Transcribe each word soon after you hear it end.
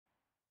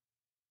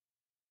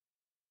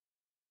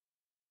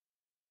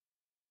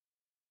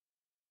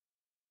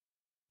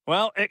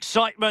Well,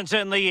 excitement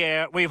in the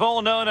air. We've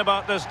all known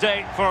about this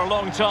date for a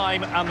long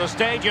time, and the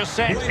stage is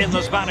set in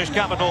the Spanish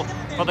capital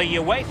for the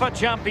UEFA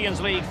Champions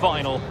League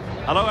final.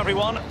 Hello,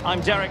 everyone. I'm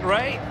Derek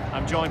Ray.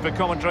 I'm joined for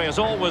commentary, as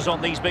always,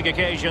 on these big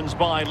occasions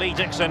by Lee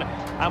Dixon,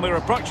 and we're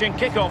approaching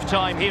kick-off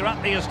time here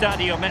at the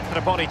Estadio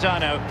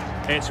Metropolitano.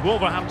 It's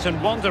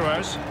Wolverhampton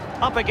Wanderers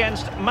up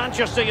against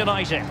Manchester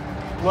United.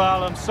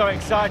 Well, I'm so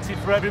excited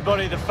for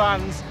everybody, the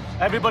fans,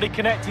 everybody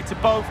connected to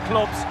both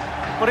clubs.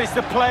 But it's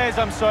the players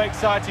I'm so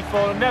excited for.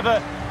 I've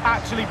never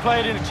actually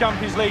played in a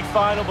Champions League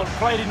final, but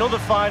played in other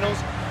finals.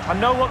 I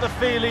know what they're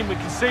feeling. We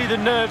can see the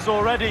nerves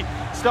already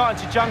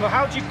starting to jangle.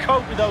 How do you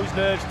cope with those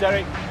nerves,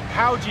 Derek?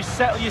 How do you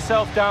settle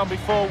yourself down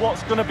before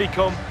what's going to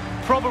become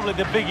probably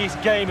the biggest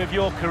game of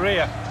your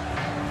career?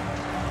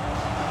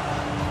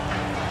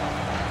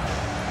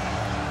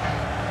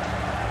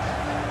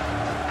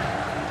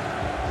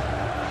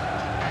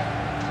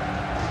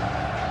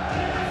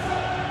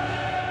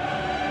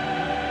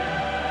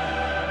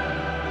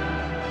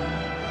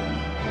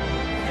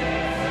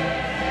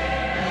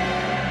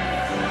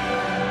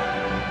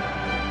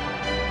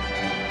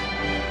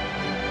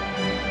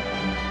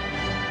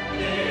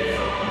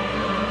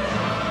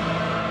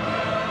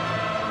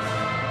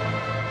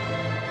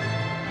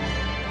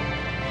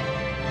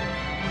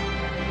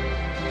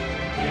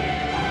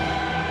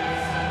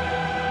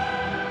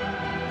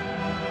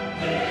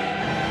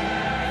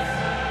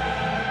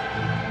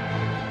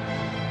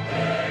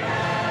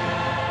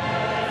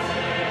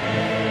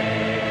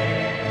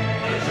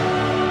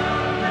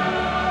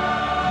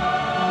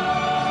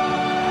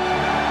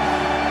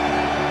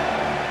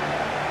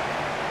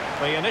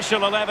 The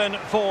initial 11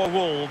 for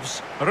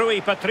Wolves. Rui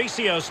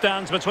Patricio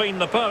stands between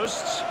the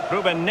posts.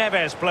 Ruben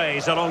Neves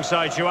plays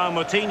alongside João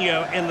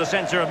Moutinho in the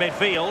centre of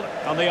midfield.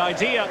 And the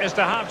idea is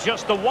to have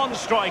just the one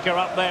striker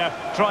up there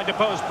trying to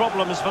pose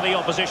problems for the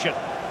opposition.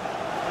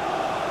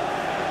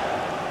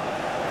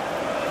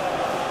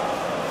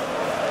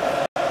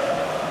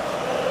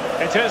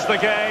 It is the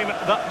game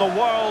that the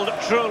world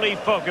truly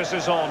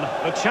focuses on.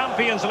 The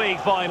Champions League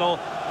final.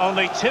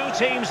 Only two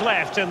teams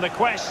left in the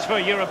quest for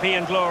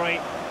European glory.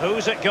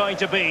 Who's it going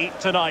to be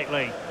tonight,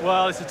 Lee?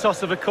 Well, it's a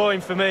toss of a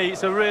coin for me.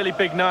 It's a really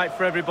big night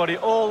for everybody.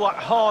 All that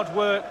hard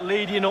work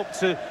leading up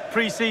to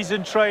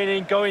pre-season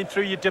training, going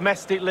through your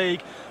domestic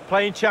league,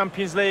 playing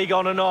Champions League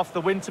on and off, the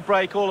winter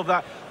break, all of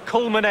that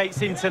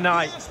culminates in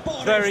tonight.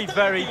 Very,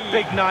 very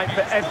big night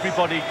for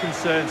everybody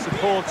concerned,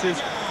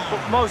 supporters,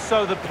 but most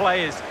so the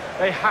players.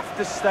 They have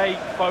to stay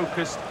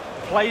focused,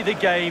 play the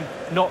game,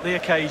 not the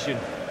occasion.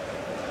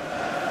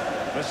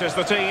 This is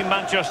the team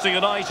Manchester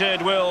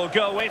United will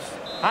go with.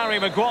 Harry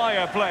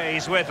Maguire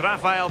plays with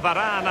Rafael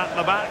Varane at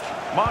the back.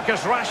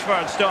 Marcus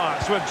Rashford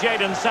starts with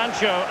Jadon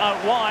Sancho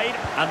out wide.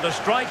 And the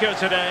striker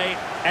today,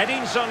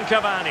 Edinson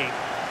Cavani.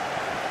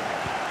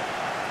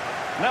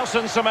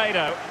 Nelson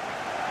Semedo.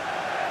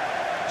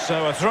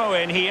 So a throw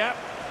in here.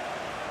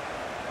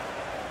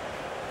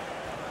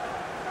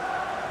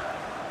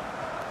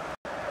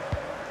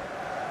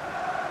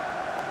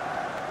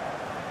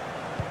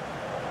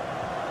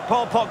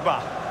 Paul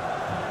Pogba.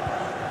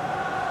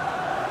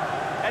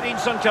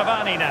 Edinson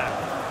Cavani now.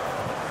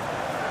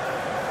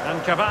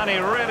 And Cavani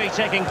really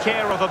taking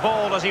care of the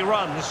ball as he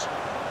runs.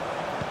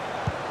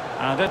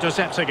 And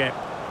intercepting it.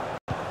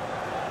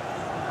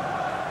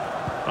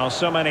 Well,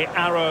 so many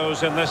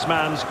arrows in this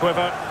man's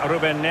quiver.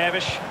 Ruben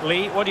Neves.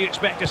 Lee, what do you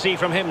expect to see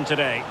from him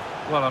today?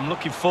 Well, I'm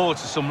looking forward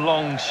to some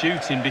long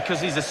shooting because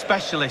he's a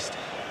specialist.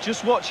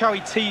 Just watch how he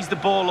tees the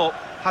ball up.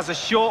 Has a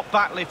short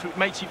back lift, which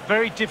makes it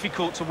very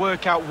difficult to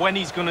work out when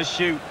he's going to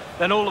shoot.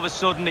 Then all of a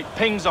sudden it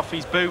pings off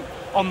his boot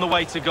on the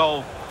way to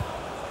goal.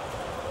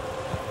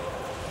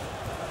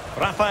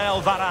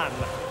 Rafael Varane.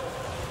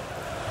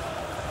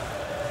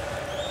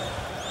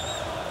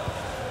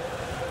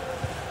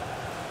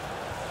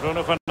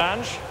 Bruno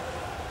Fernandes.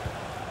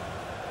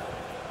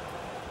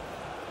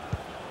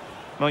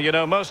 Well, you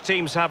know, most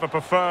teams have a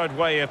preferred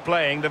way of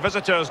playing. The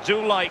visitors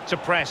do like to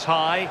press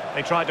high.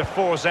 They try to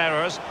force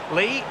errors.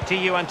 Lee, do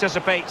you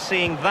anticipate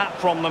seeing that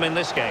from them in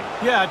this game?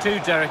 Yeah, I do,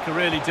 Derek, I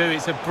really do.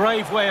 It's a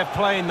brave way of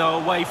playing, though,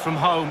 away from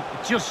home.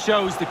 It just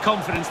shows the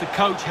confidence the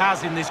coach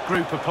has in this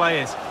group of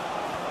players.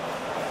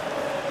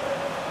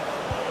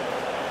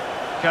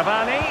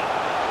 Cavani.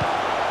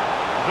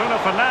 Bruno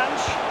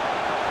Fernandes.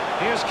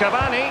 Here's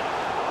Cavani.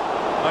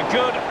 A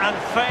good and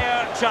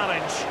fair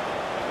challenge.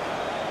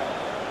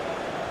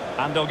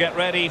 And they'll get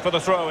ready for the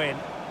throw-in.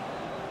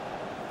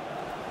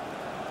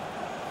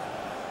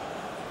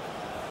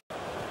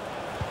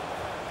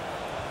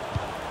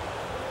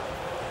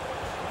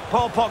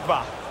 Paul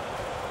Pogba.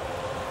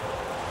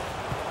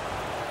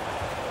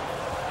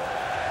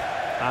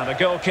 And a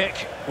goal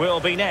kick will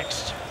be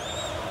next.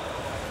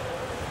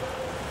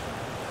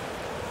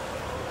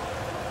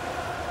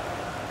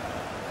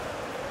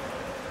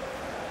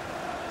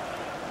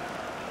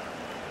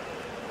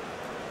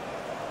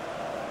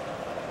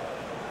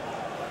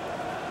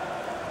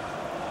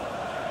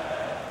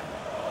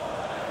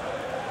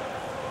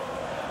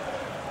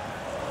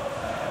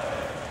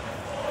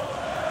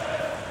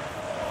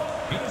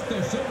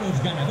 Estos son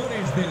los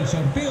ganadores del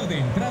sorteo de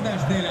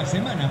entradas de la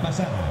semana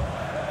pasada.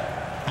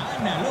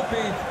 Ana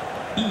López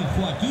y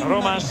Joaquín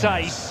Roman Marinas.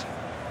 Saiz.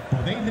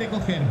 Podéis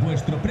recoger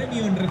vuestro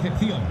premio en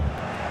recepción.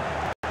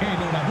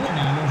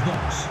 Enhorabuena a los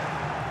dos.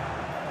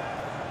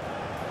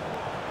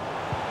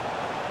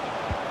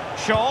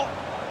 Shaw.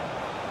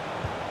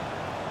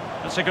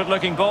 That's a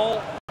good-looking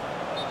ball.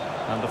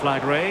 And the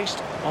flag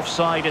raised.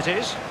 Offside it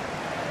is.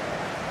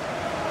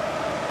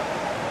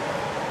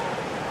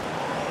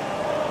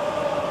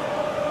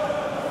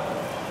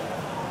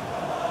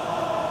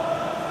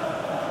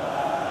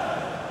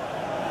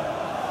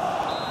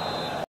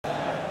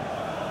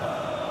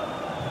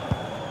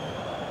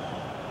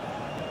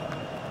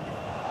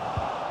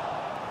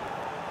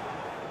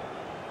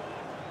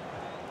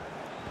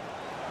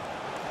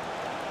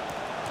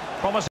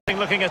 Promising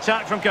looking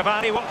attack from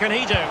Cavani. What can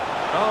he do?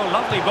 Oh,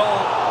 lovely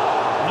ball.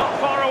 Not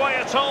far away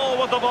at all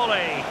with the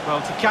volley.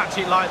 Well, to catch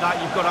it like that,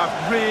 you've got to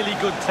have really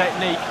good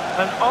technique.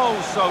 And oh,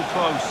 so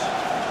close.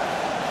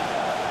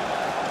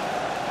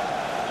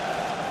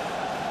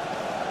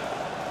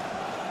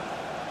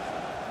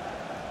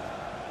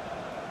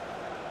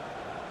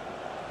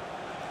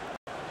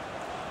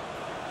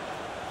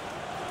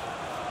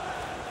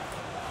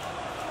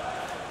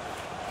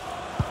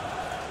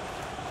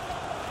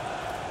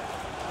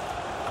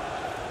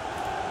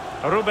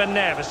 Ruben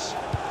Neves.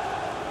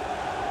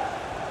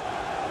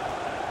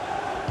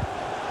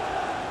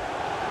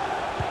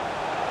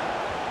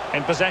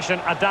 In possession,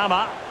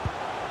 Adama.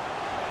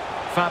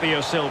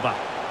 Fabio Silva.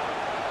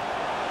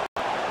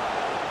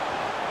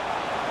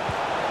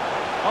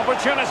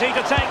 Opportunity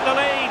to take the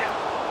lead.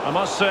 I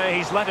must say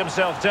he's let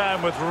himself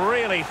down with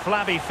really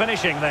flabby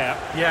finishing there.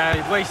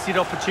 Yeah, he wasted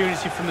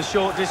opportunity from the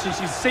short distance.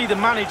 You see the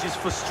manager's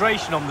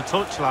frustration on the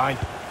touchline.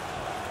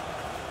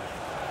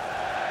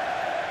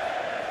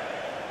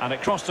 And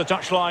it crossed the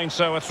touchline,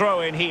 so a throw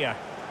in here.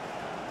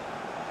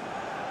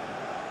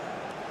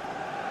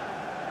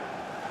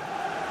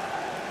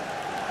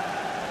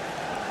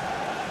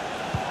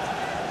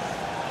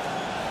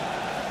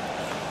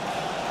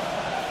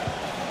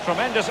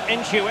 Tremendous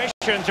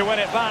intuition to win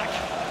it back.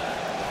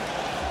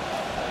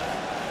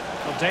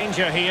 Well,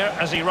 danger here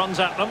as he runs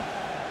at them.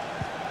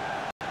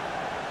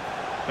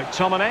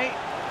 McTominay.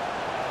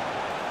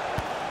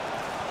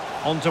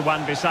 On to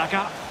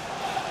Wan-Bissaka.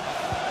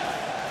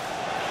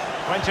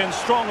 Went in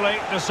strongly,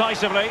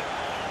 decisively.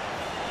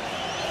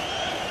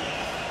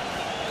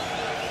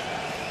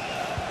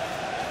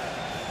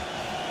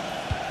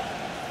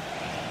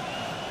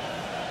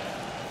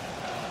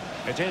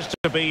 It is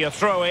to be a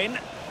throw-in.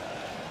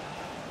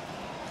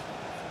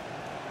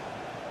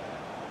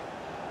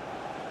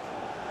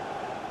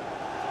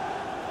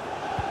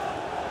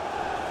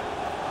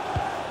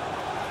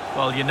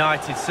 Well,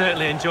 United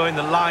certainly enjoying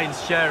the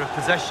lion's share of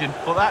possession,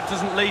 but that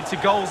doesn't lead to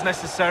goals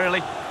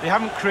necessarily. They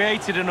haven't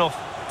created enough.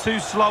 Too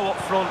slow up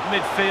front,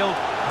 midfield,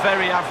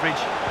 very average.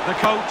 The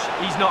coach,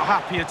 he's not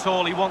happy at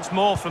all. He wants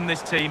more from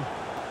this team.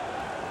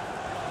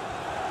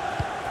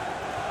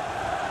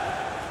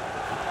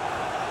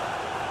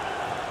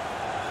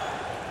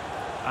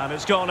 And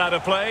it's gone out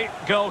of play.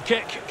 Goal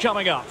kick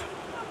coming up.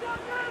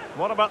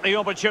 What about the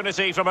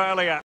opportunity from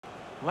earlier?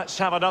 Let's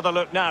have another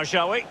look now,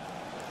 shall we?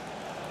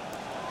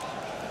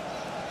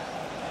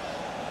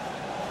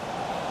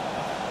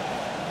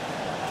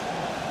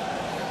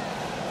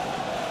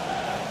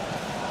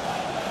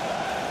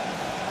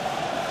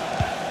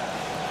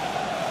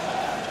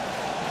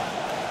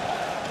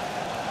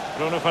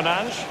 Bruno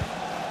Fernandes.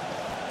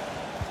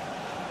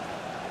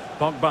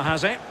 Pogba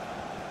has it.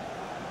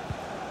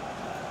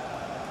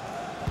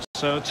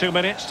 So 2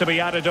 minutes to be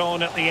added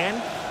on at the end.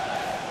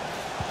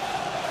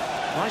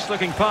 Nice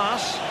looking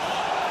pass.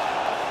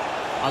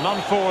 An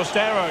unforced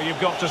error,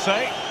 you've got to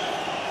say.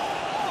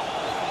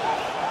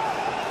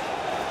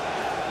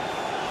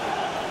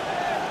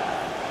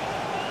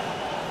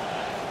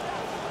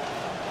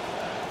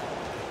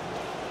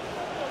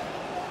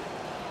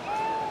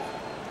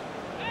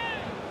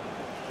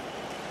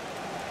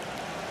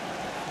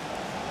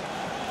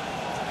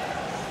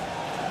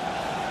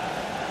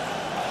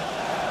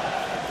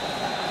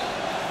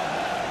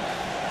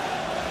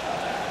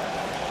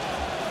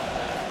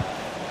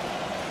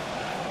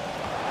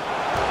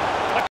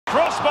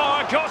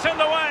 Got in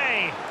the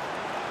way.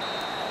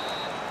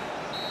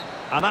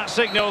 And that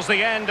signals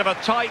the end of a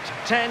tight,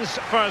 tense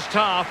first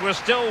half. We're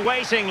still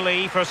waiting,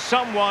 Lee, for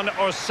someone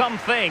or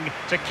something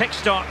to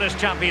kickstart this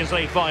Champions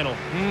League final.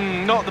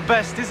 Not the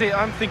best, is it?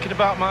 I'm thinking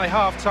about my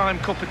half-time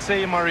cup of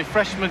tea and my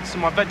refreshments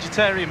and my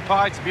vegetarian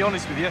pie, to be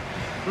honest with you.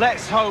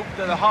 Let's hope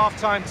that the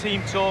half-time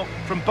team talk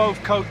from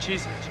both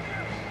coaches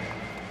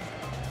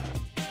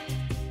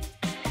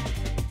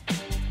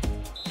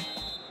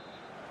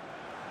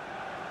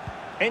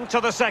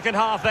into the second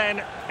half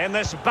then, in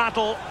this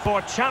battle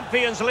for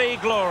Champions League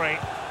glory.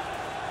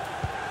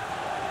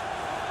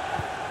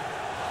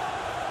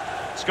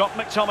 Scott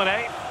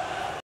McTominay.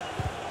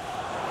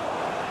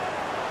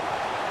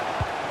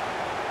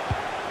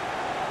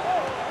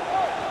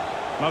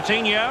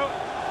 Moutinho.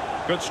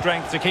 Good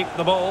strength to keep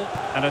the ball,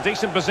 and a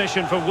decent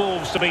position for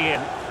Wolves to be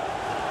in.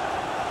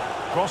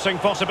 Crossing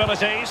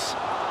possibilities,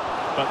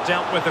 but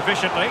dealt with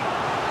efficiently.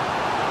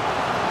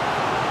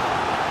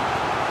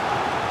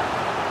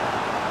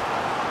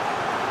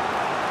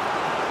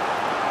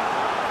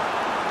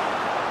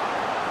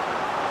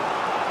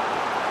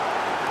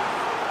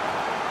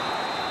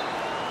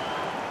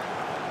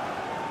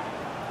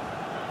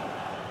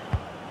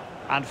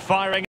 And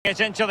firing it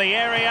into the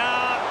area.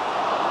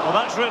 Well,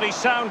 that's really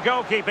sound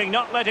goalkeeping,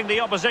 not letting the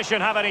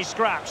opposition have any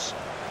scraps.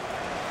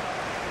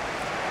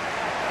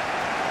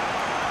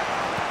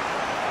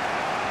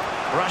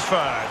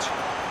 Rashford.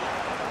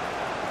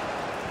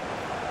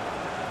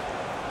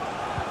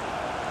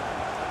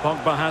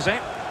 Pogba has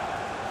it.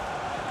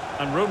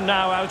 And room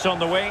now out on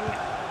the wing.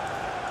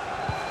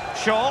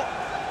 Shaw.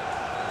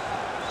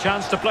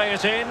 Chance to play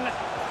it in.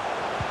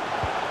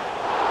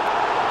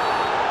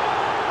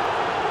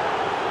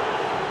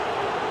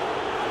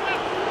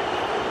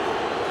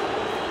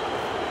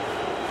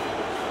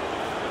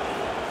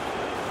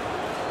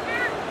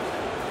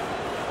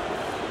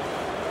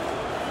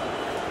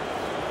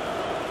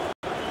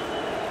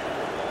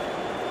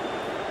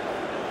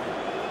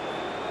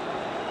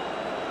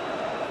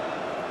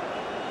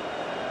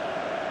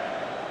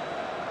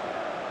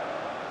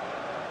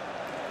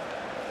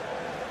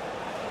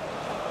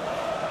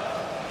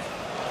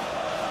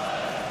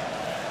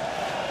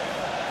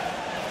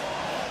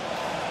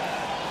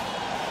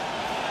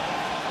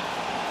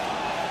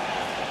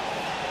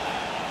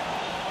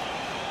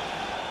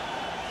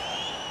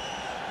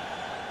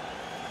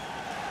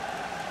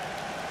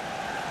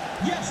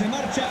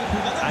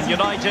 And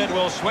United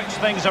will switch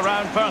things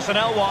around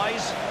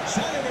personnel-wise.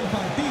 Sale del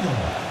partido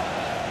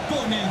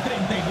con el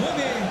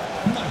 39,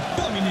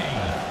 McTominay.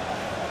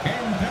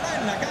 Entrará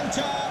en la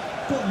cancha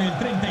con el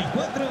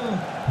 34,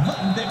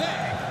 Van de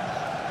Beek.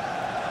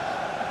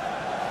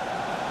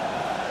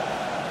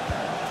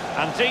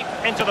 And deep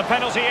into the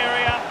penalty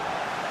area.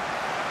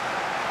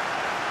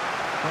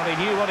 Well,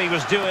 he knew what he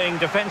was doing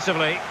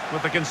defensively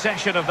with the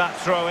concession of that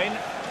throw-in.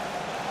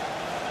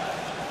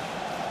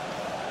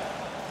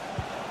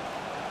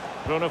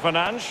 Bruno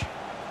Fernandes.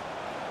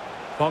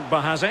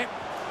 Pogba has it.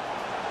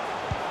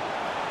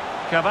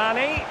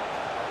 Cavani.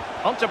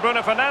 On to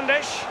Bruno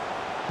Fernandes.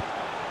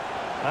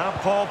 Now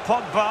Paul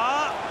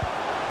Pogba.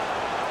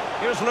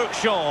 Here's Luke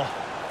Shaw.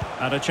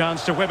 And a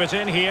chance to whip it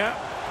in here.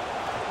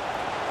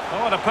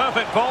 Oh, and a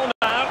perfect ball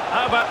now.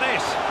 How about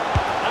this?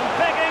 And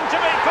begging to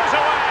be put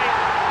away.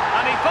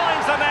 And he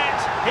finds the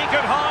net. He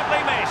could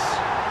hardly miss.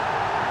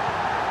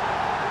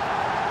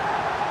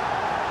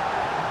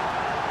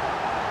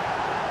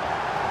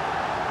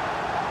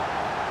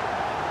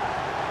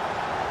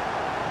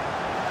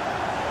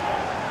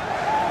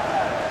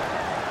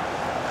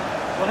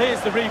 Well,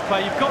 here's the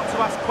replay. You've got to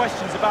ask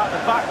questions about the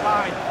back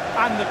line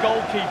and the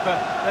goalkeeper.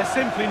 They're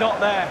simply not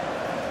there.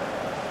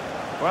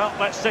 Well,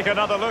 let's take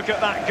another look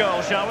at that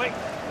goal, shall we?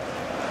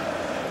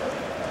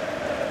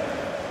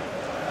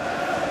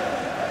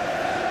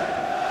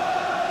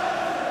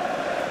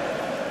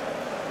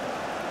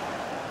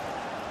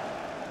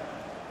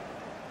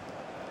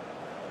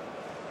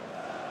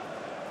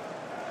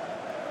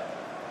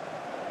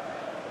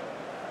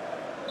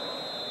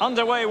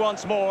 Underway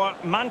once more.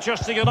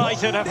 Manchester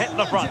United have hit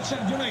the front.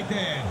 Manchester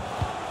United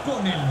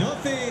con el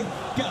 12,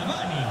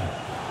 Cavani.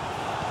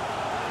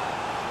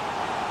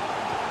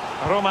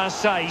 Romain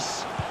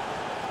Saiz.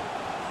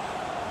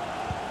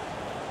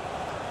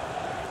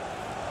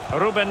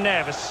 Ruben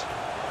Neves.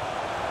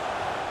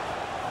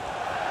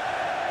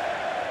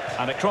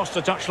 And it crossed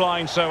the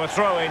touchline, so a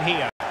throw in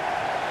here.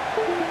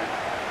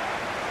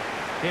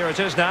 Here it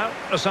is now,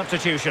 a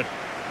substitution.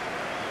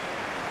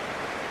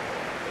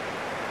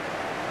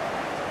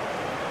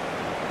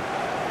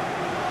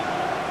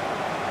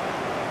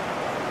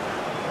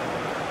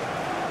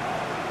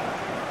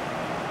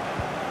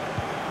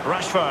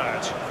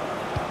 Rashford.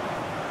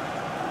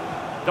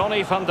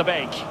 Donny van de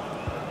Beek.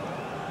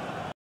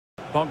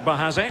 Pogba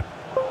has it.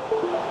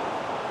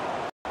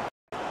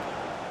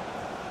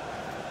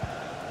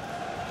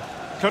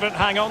 Couldn't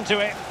hang on to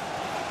it.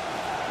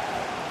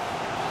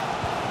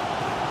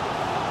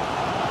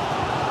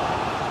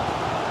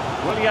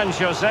 Willian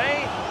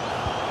José.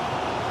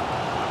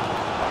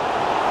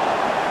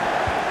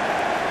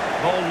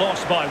 Ball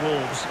lost by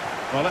Wolves.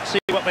 Well, let's see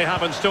what they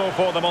have in store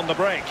for them on the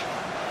break.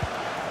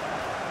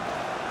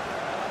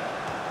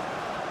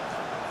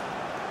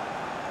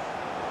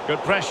 Good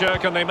pressure,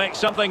 can they make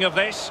something of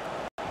this?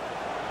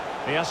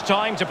 He has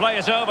time to play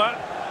it over.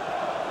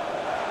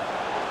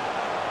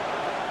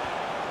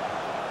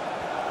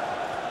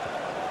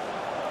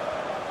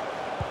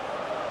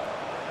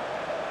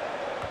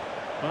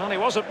 Well, he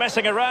wasn't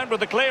messing around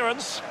with the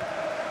clearance.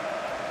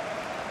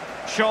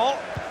 Shaw.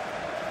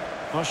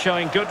 Well,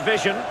 showing good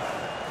vision.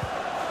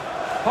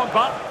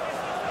 Pogba.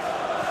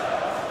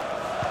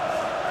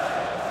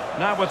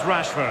 Now with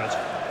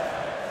Rashford.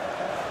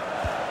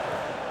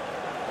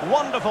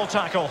 Wonderful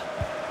tackle.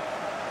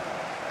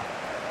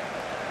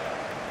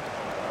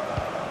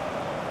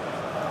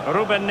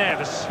 Ruben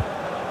Neves.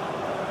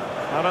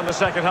 And in the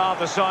second half,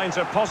 the signs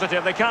are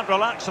positive. They can't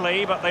relax,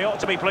 Lee, but they ought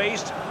to be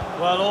pleased.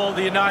 Well, all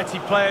the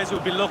United players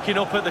will be looking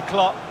up at the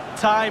clock.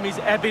 Time is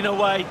ebbing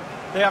away.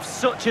 They have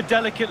such a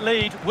delicate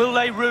lead. Will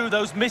they rue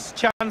those missed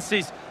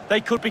chances? They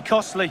could be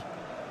costly.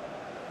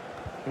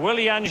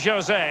 Willian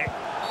José.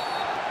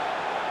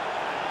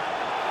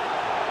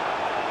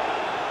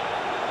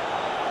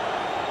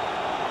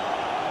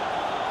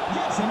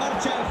 Ya se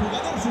marcha el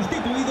jugador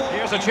sustituido.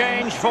 Here's a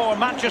change for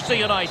Manchester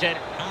United.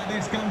 A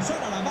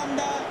descansar a la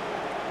banda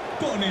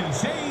con el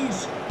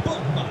 6,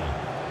 Pogba.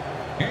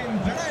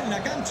 Entrará en la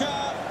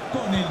cancha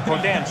con el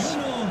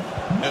 31.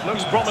 It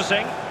looks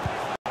promising.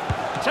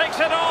 Takes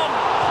it on.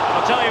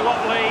 I'll tell you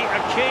what, Lee,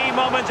 a key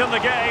moment in the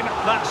game,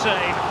 that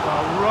save.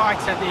 Oh, right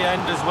at the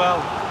end as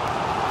well.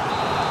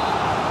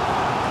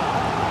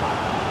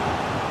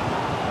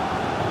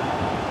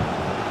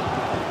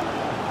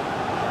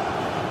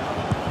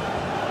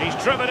 He's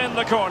driven in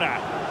the corner.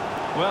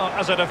 Well,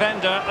 as a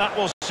defender, that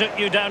will sit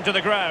you down to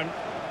the ground.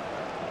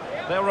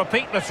 They'll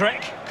repeat the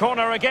trick.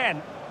 Corner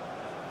again.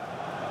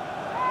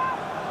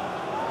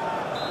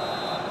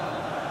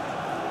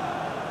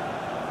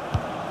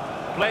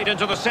 Played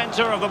into the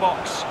centre of the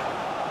box.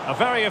 A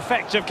very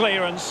effective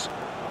clearance.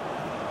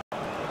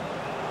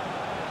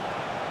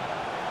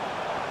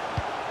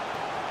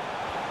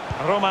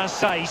 Romain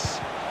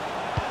Saiz.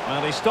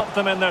 Well, he stopped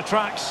them in their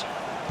tracks.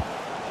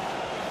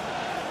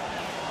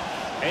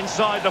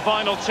 Inside the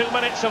final 2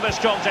 minutes of this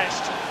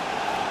contest.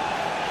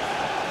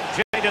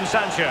 Jadon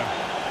Sancho.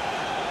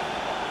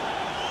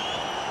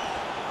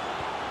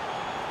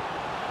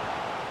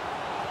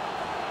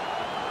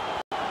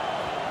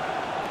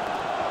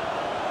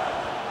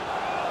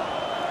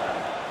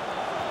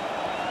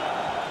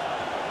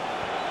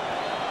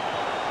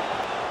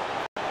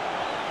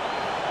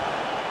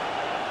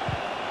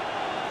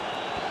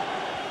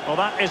 Well,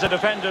 that is a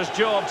defender's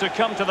job to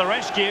come to the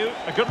rescue.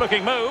 A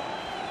good-looking move.